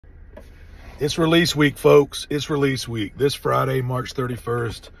It's release week, folks. It's release week. This Friday, March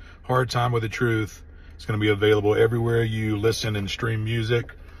 31st, Hard Time with the Truth. It's going to be available everywhere you listen and stream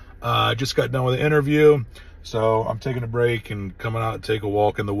music. I just got done with the interview, so I'm taking a break and coming out to take a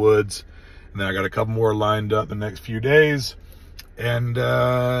walk in the woods. And then I got a couple more lined up the next few days. And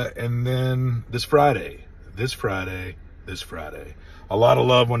then this Friday. A lot of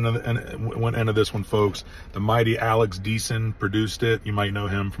love went into this one, folks. The mighty Alex Deason produced it. You might know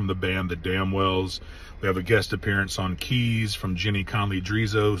him from the band The Damnwells. We have a guest appearance on keys from Jenny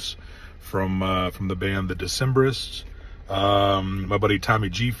Conley-Drizos from the band The Decemberists. My buddy Tommy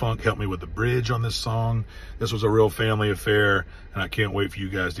G-Funk helped me with the bridge on this song. This was a real family affair, and I can't wait for you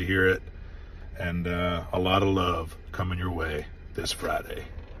guys to hear it. And a lot of love coming your way this Friday.